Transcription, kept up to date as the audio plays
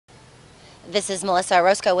This is Melissa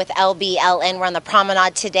Orozco with LBLN. We're on the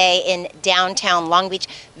promenade today in downtown Long Beach,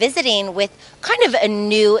 visiting with kind of a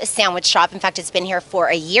new sandwich shop. In fact, it's been here for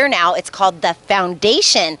a year now. It's called the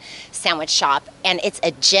Foundation Sandwich Shop, and it's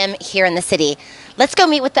a gem here in the city. Let's go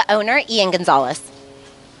meet with the owner, Ian Gonzalez.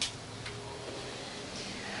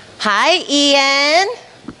 Hi, Ian.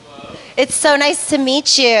 Hello. It's so nice to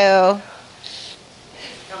meet you.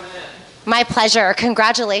 Coming in. My pleasure.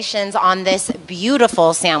 Congratulations on this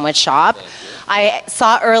beautiful sandwich shop. Thank you. I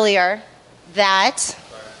saw earlier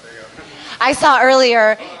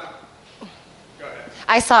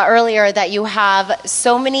that you have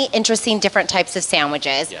so many interesting different types of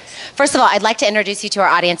sandwiches. Yes. First of all, I'd like to introduce you to our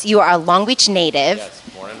audience. You are a Long Beach native. Yes,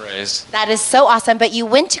 born and raised. That is so awesome, but you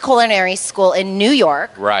went to culinary school in New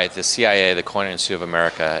York, Right, the CIA, the Culinary Institute of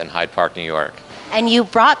America in Hyde Park, New York. and you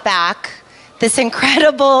brought back this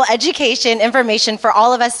incredible education, information for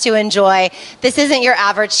all of us to enjoy. This isn't your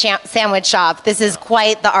average sandwich shop. This is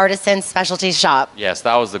quite the artisan specialty shop. Yes,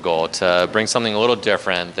 that was the goal, to bring something a little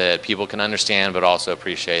different that people can understand but also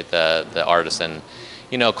appreciate the artisan,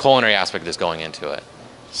 culinary aspect that's going into it.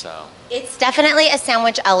 So, It's definitely a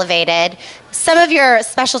sandwich elevated. Some of your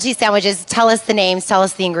specialty sandwiches, tell us the names, tell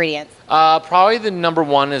us the ingredients. probably the number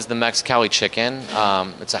one is the Mexicali chicken.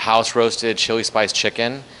 It's a house roasted chili spice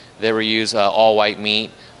chicken. There we use all white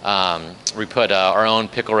meat. We put our own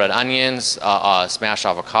pickled red onions, smashed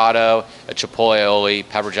avocado, a chipotle aioli,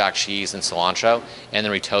 pepper jack cheese, and cilantro, and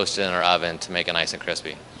then we toast it in our oven to make it nice and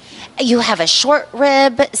crispy. You have a short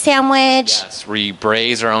rib sandwich. Yes, we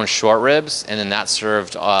braise our own short ribs, and then that's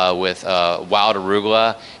served with wild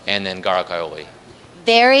arugula and then garlic aioli.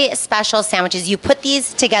 Very special sandwiches. You put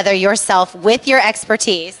these together yourself with your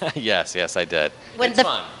expertise. Yes, I did. When It's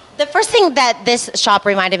fun. The first thing that this shop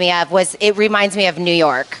reminded me of was it reminds me of New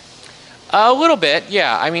York. A little bit,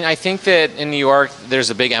 yeah. I mean, I think that in New York,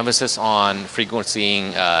 there's a big emphasis on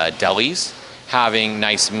frequencying delis, having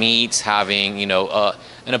nice meats, having,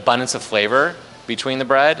 an abundance of flavor between the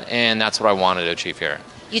bread, and that's what I wanted to achieve here.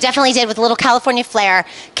 You definitely did with a little California flair.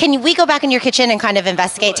 Can we go back in your kitchen and kind of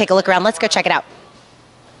investigate, take a look around? Let's go check it out.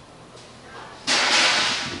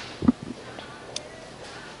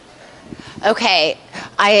 Okay,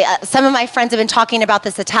 some of my friends have been talking about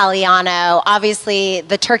this Italiano. Obviously,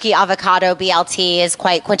 the turkey avocado BLT is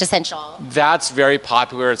quite quintessential. That's very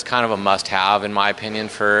popular. It's kind of a must-have, in my opinion,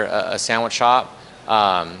 for a sandwich shop.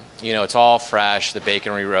 It's all fresh. The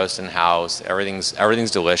bacon we roast in-house. Everything's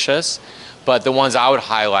delicious. But the ones I would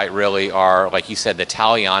highlight really are, like you said, the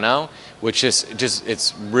Italiano, which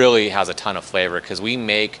it's really has a ton of flavor because we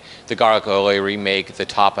make the garlic aioli, we make the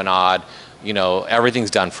tapenade. Everything's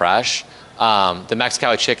done fresh. The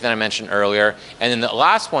Mexicali chicken that I mentioned earlier, and then the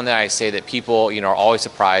last one that I say that people are always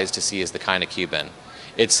surprised to see is the kind of Cuban.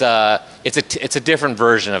 It's a different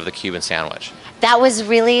version of the Cuban sandwich. That was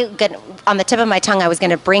really good. On the tip of my tongue, I was going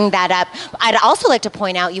to bring that up. I'd also like to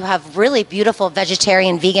point out you have really beautiful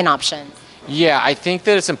vegetarian, vegan options. Yeah, I think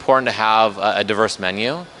that it's important to have a diverse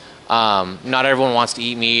menu. Not everyone wants to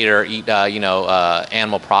eat meat or eat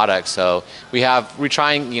animal products, so we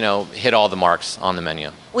try and hit all the marks on the menu.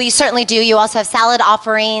 Well, you certainly do. You also have salad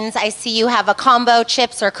offerings. I see you have a combo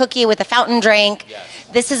chips or cookie with a fountain drink. Yes.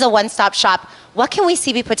 This is a one-stop shop. What can we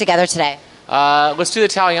see be put together today? Let's do the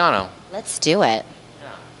Italiano. Let's do it. Yeah.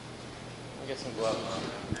 Let me get some gloves on.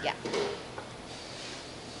 Yeah.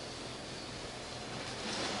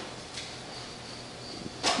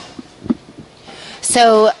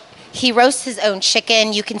 So he roasts his own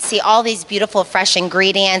chicken. You can see all these beautiful fresh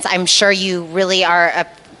ingredients. I'm sure you really are a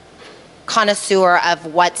connoisseur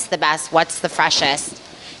of what's the best, what's the freshest.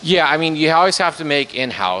 Yeah, I mean, you always have to make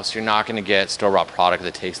in-house. You're not going to get store-bought product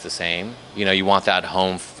that tastes the same. You want that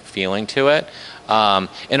home feeling to it.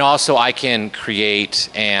 And also, I can create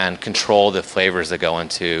and control the flavors that go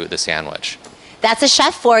into the sandwich. That's a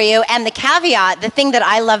chef for you. And the caveat, the thing that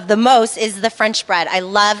I love the most is the French bread. I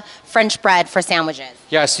love French bread for sandwiches.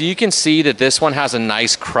 Yeah, so you can see that this one has a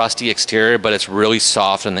nice crusty exterior, but it's really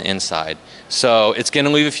soft on the inside. So it's going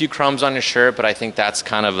to leave a few crumbs on your shirt, but I think that's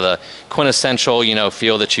kind of the quintessential,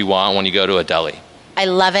 feel that you want when you go to a deli. I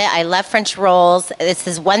love it. I love French rolls. This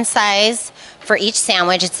is one size for each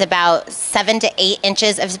sandwich. It's about 7 to 8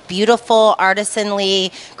 inches of beautiful,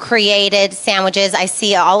 artisanally created sandwiches. I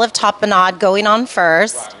see olive tapenade going on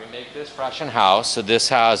first. Right, we make this fresh in house. So this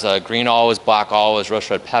has green olives, black olives, roast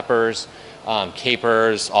red peppers,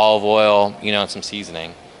 capers, olive oil, and some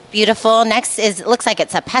seasoning. Beautiful. Next it looks like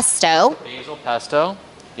it's a pesto. Basil pesto.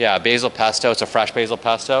 Yeah, basil pesto. It's a fresh basil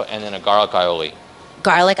pesto, and then a garlic aioli.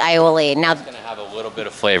 Garlic aioli. Now It's going to have a little bit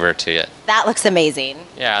of flavor to it. that looks amazing.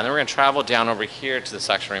 Yeah, and then we're going to travel down over here to the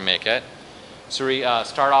section where we make it. So we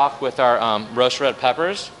start off with our roast red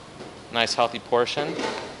peppers, nice healthy portion.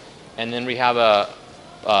 And then we have a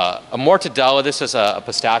mortadella. This is a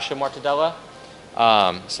pistachio mortadella.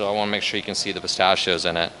 So I want to make sure you can see the pistachios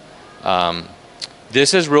in it.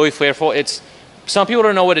 This is really flavorful. Some people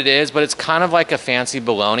don't know what it is, but it's kind of like a fancy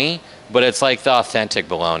bologna, but it's like the authentic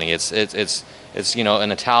bologna. It's you know,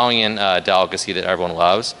 an Italian delicacy that everyone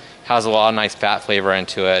loves. Has a lot of nice fat flavor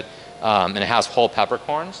into it, and it has whole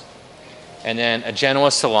peppercorns. And then a Genoa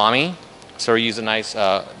salami. So we use a nice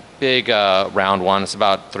big round one. It's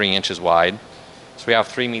about 3 inches wide. So we have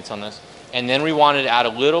 3 meats on this. And then we wanted to add a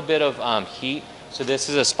little bit of heat. So this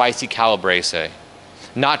is a spicy calabrese.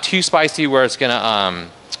 Not too spicy where it's gonna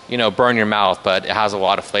you know, burn your mouth, but it has a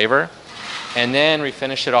lot of flavor. And then we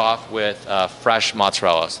finish it off with fresh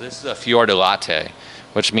mozzarella. So this is a fior di latte,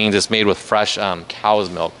 which means it's made with fresh cow's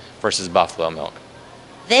milk versus buffalo milk.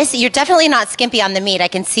 You're definitely not skimpy on the meat. I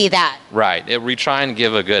can see that. Right. We try and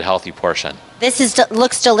give a good, healthy portion. This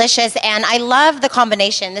looks delicious, and I love the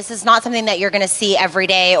combination. This is not something that you're going to see every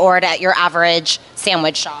day or at your average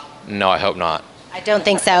sandwich shop. No, I hope not. I don't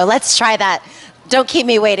think so. Let's try that. Don't keep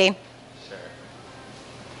me waiting. Sure.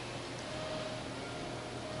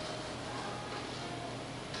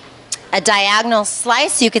 A diagonal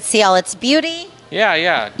slice, you could see all its beauty.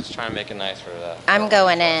 Yeah. Just try and make it nice for that. I'm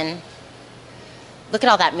going in. Look at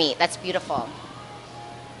all that meat. That's beautiful.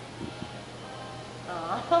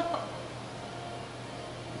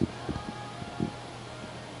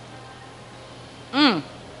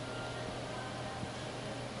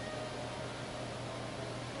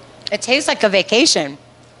 It tastes like a vacation.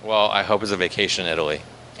 Well, I hope it's a vacation in Italy.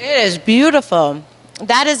 It is beautiful.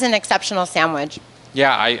 That is an exceptional sandwich.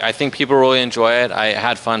 Yeah, I think people really enjoy it. I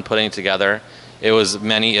had fun putting it together. It was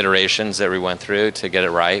many iterations that we went through to get it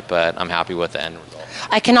right, but I'm happy with the end result.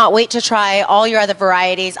 I cannot wait to try all your other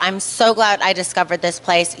varieties. I'm so glad I discovered this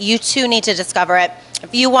place. You too need to discover it.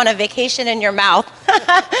 If you want a vacation in your mouth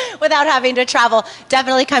without having to travel,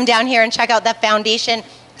 definitely come down here and check out the Foundation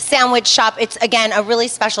Sandwich Shop. It's, again, a really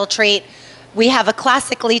special treat. We have a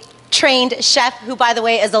classically trained chef who, by the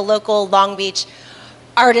way, is a local Long Beach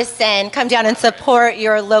artisan. Come down and support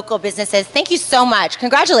your local businesses. Thank you so much.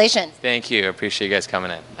 Congratulations. Thank you. I appreciate you guys coming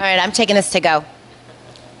in. All right, I'm taking this to go.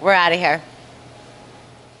 We're out of here.